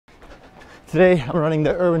Today I'm running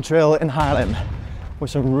the Urban Trail in Haarlem with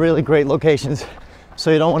some really great locations,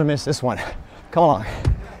 so you don't want to miss this one. Come along.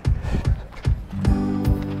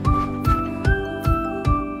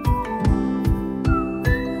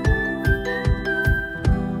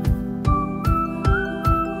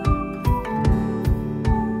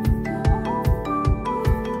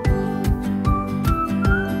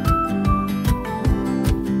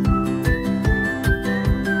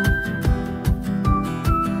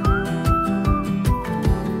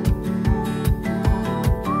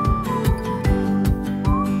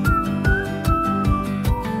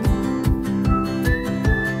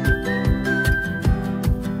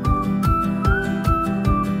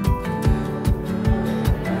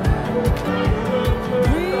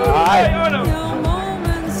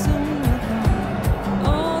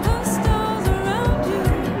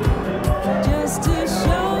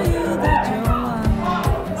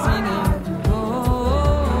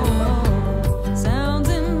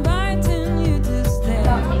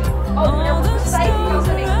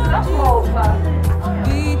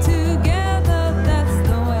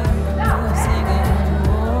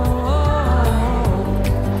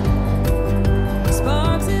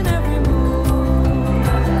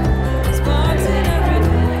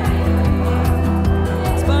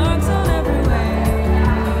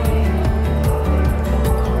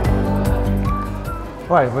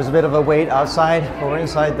 All right, there's a bit of a wait outside, but we're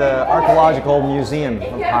inside the Archaeological Museum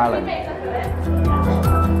of Haarlem.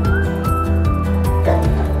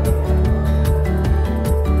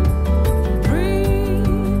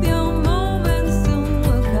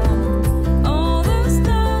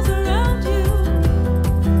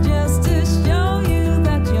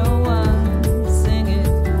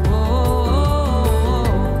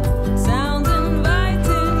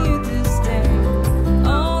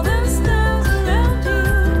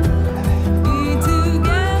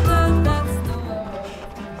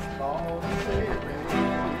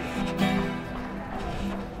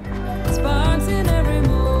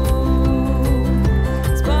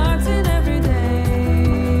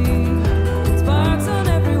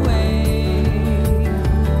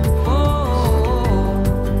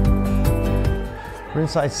 We're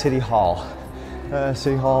inside City Hall.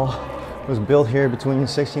 City Hall was built here between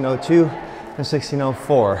 1602 and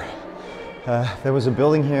 1604. There was a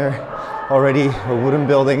building here already, a wooden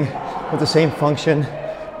building with the same function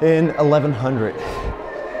in 1100.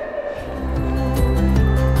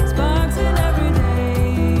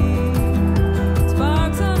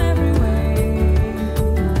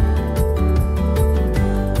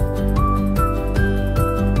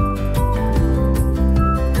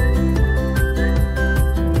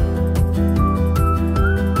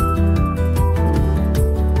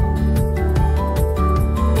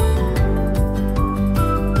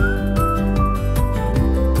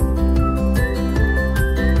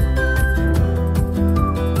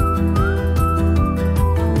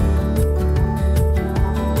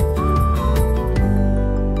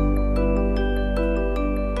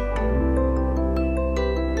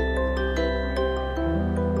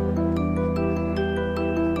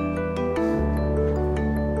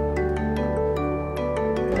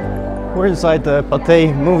 We're inside the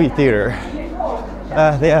Pathé movie theater.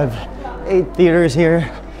 They have 8 theaters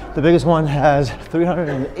here. The biggest one has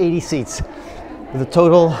 380 seats with a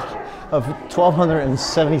total of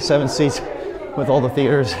 1,277 seats with all the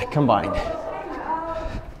theaters combined. And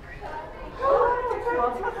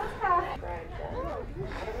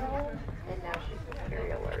now she's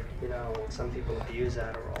very alert. You know, some people abuse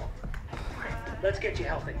Adderall. Let's get you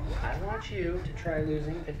healthy. I want you to try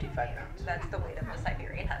losing 55 pounds. That's the weight of a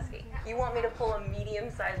Siberian Husky. You want me to pull a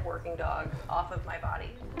medium-sized working dog off of my body?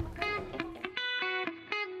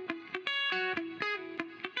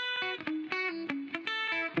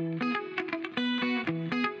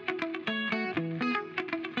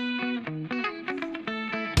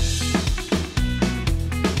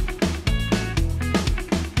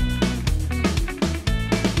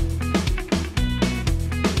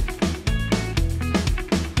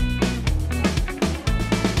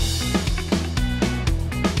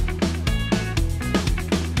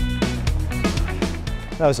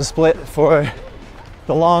 That was a split for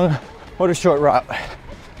the long or the short route.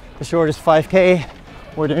 The short is 5K,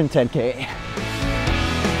 we're doing 10K.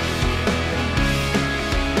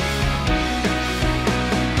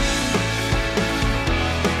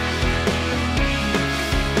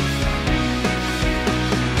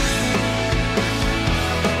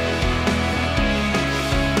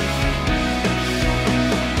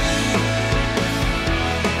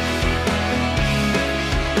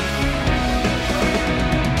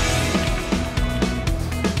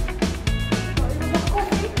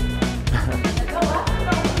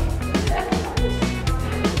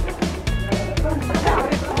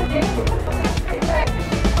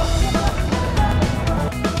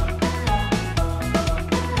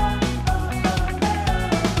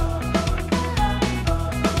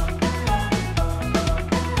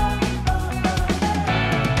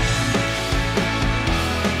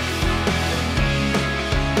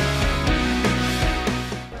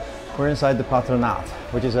 inside the Patronat,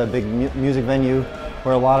 which is a big music venue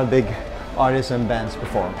where a lot of big artists and bands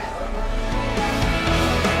perform.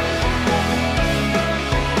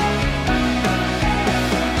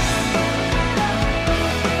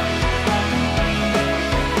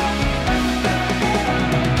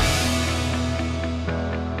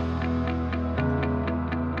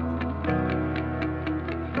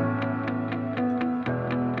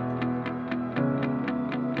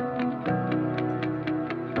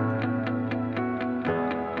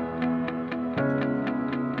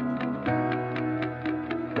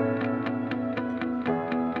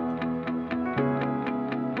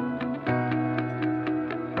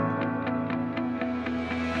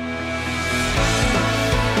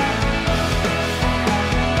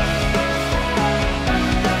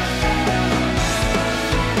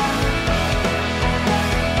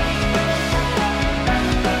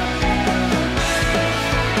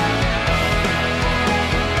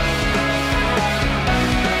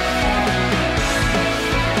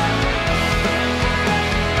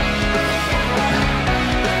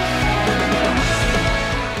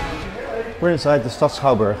 We're inside the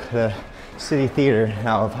Stadschouwburg, the city theater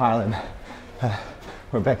now of Haarlem.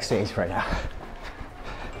 We're backstage right now.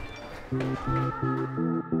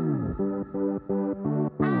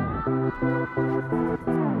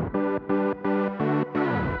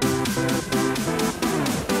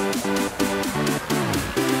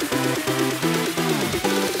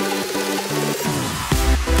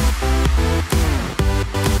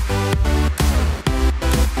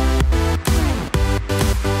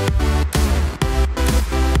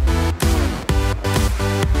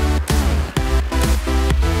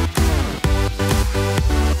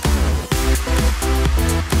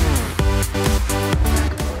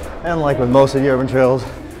 And like with most of the urban trails,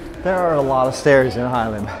 there are a lot of stairs in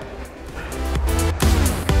Haarlem.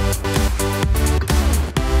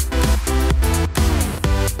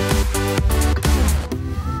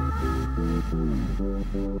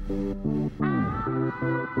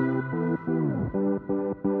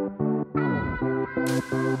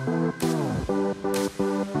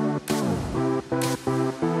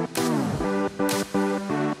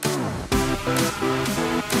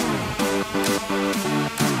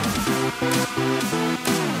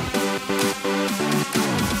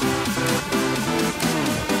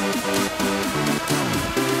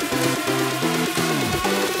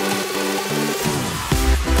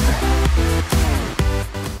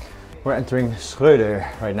 We're entering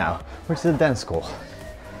Schröder right now, which is a dance school.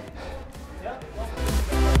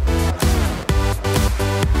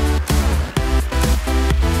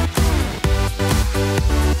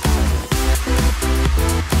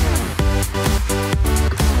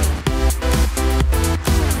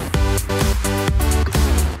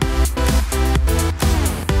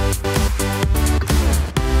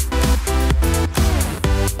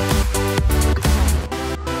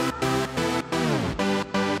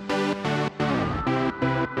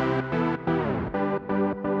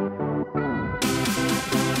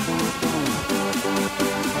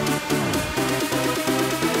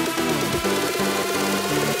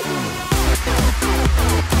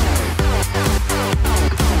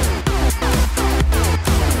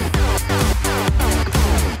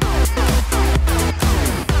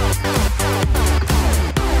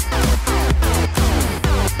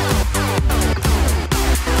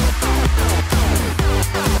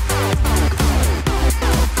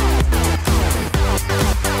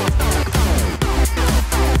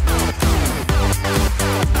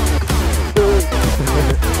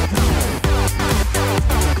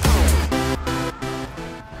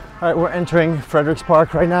 All right, we're entering Fredericks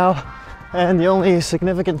Park right now, and the only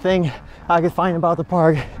significant thing I could find about the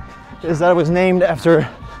park is that it was named after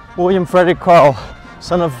William Frederick Carl,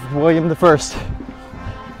 son of William I.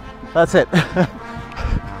 That's it.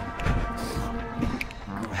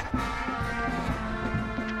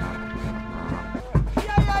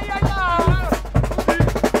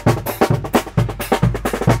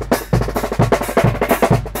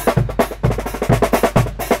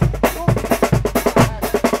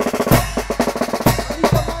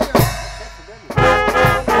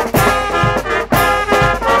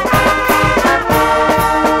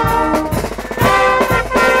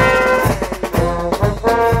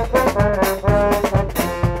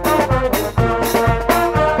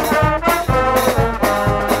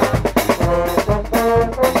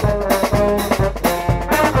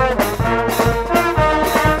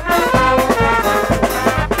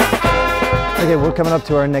 Okay, we're coming up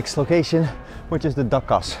to our next location, which is the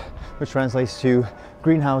Dakkas, which translates to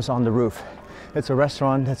greenhouse on the roof. It's a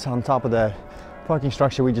restaurant that's on top of the parking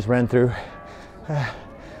structure we just ran through. It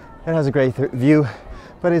has a great view,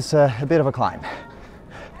 but it's a bit of a climb.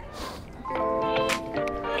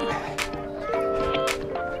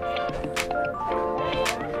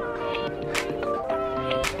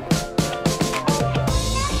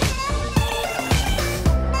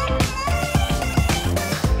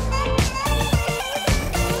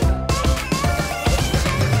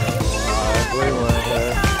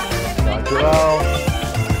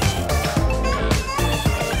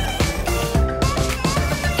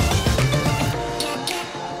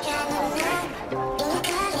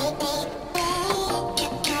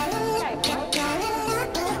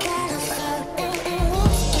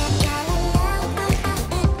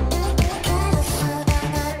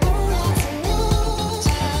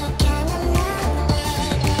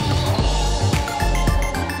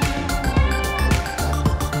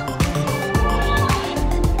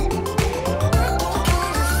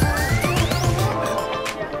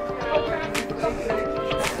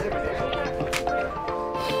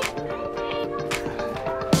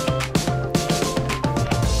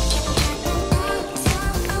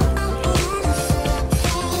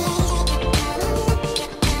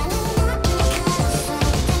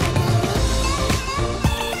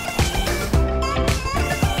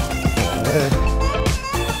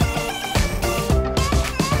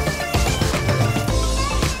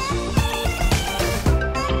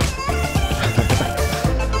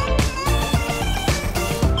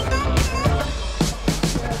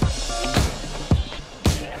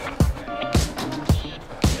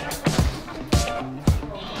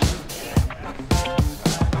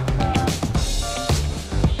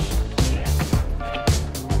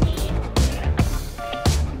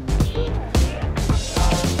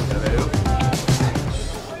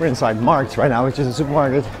 We're inside Mark's right now, which is a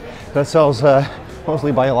supermarket that sells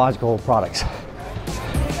mostly biological products.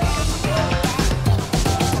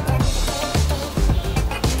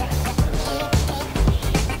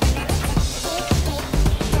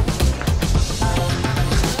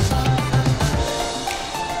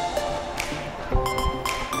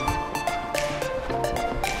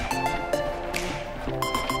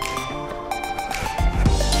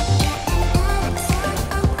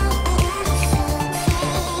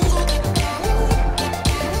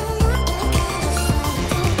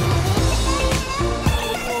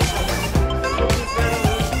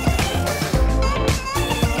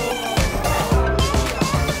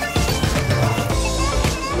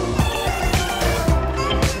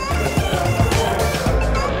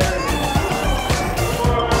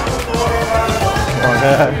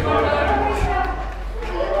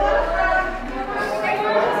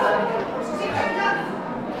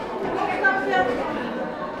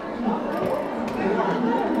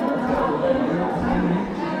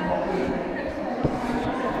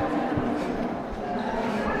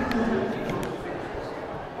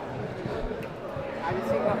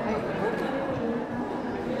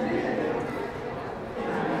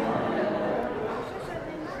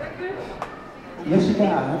 Jessica,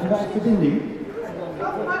 hebben wij verbinding?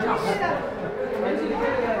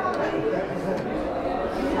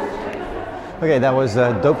 Okay, that was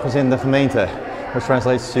Doopgezin de Gemeente, which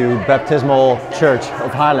translates to Baptismal Church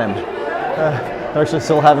of Haarlem. They're actually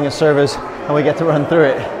still having a service and we get to run through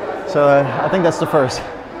it. So I think that's the first.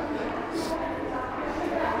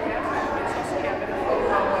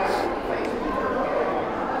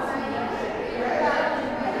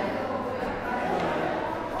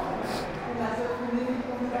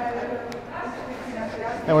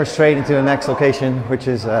 And we're straight into the next location, which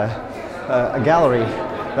is a gallery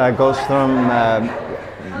that goes from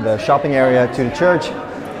the shopping area to the church.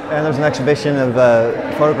 And there's an exhibition of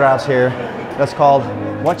photographs here that's called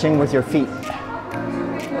Watching with Your Feet.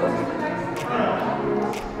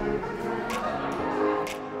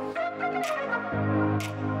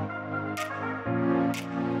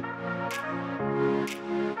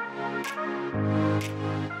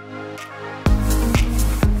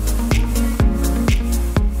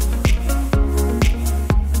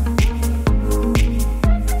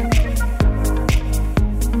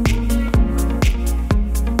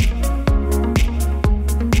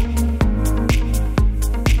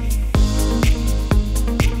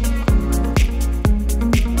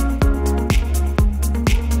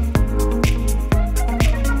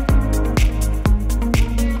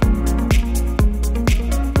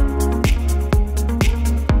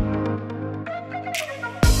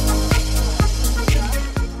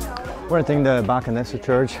 We're entering the Bakenesse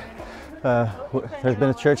Church. There's been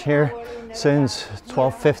a church here since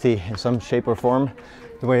 1250 in some shape or form.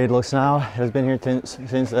 The way it looks now, it has been here since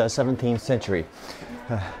the 17th century.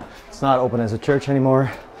 It's not open as a church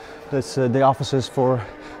anymore. It's the offices for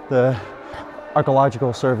the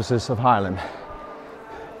archaeological services of Haarlem.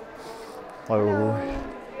 Oh.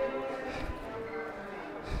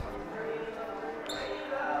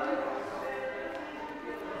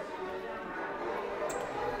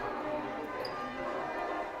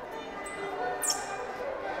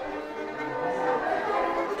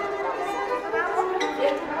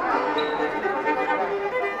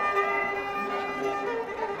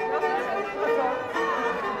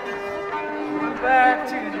 Back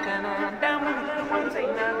to the down with the little ones, 8,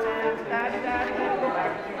 9, 10, go back again.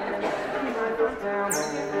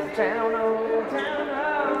 Town, oh, go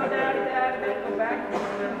back again.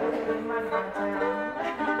 My town.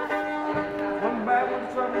 One by one,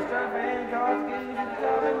 from the stuff and cars, give you the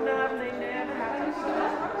love and nothing, they never have to.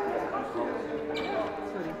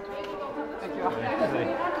 Thank you.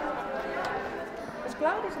 Is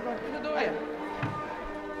klaar? Is het nog? Doe je.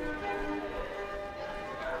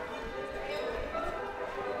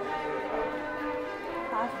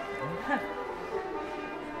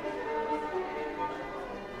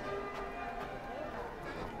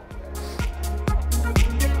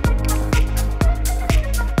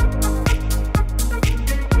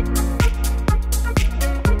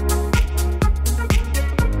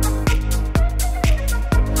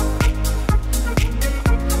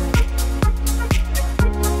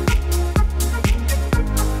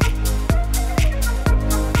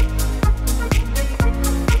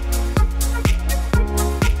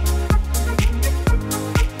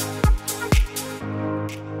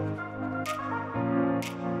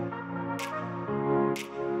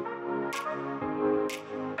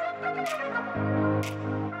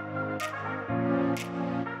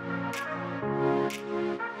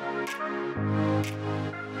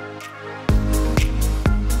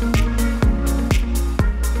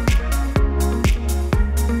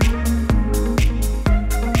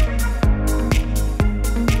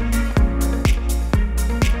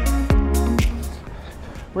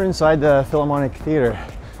 We're inside the Philharmonic Theater,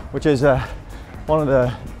 which is one of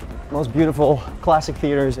the most beautiful classic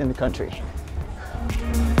theaters in the country.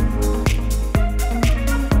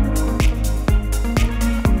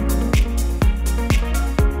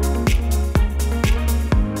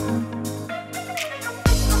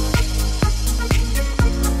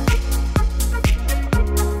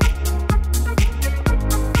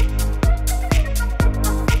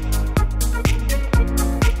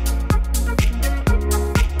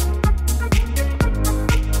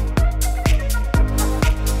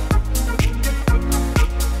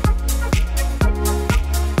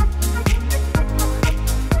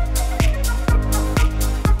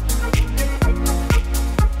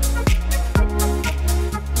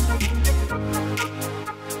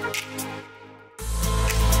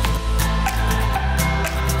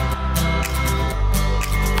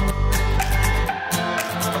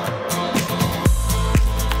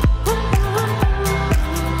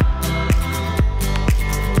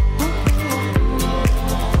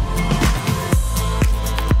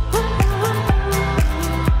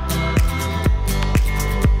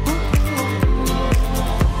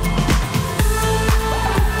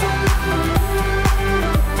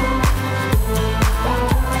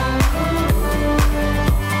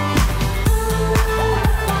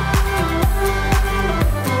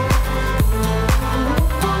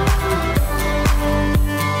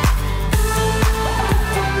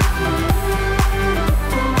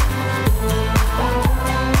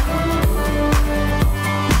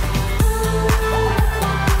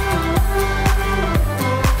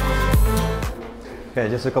 Okay,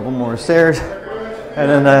 just a couple more stairs, and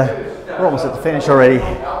then we're almost at the finish already.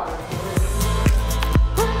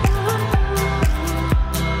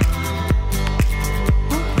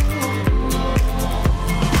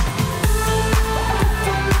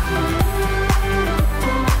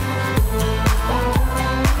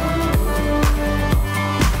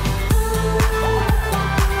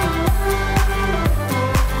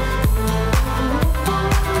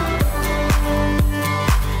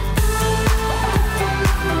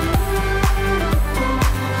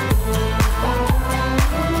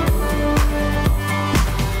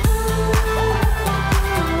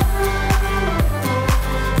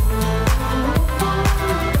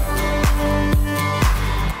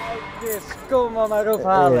 Kom maar maar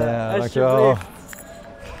ophalen. Yeah, dankjewel.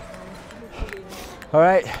 All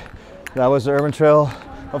right, that was the Urban Trail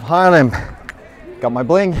of Haarlem. Got my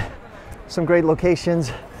bling, some great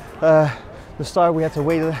locations. The start, we had to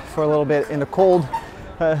wait for a little bit in the cold.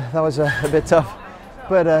 That was a bit tough,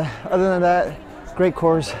 but other than that, great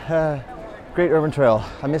course, great urban trail.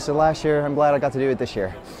 I missed it last year. I'm glad I got to do it this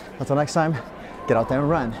year. Until next time, get out there and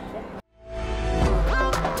run.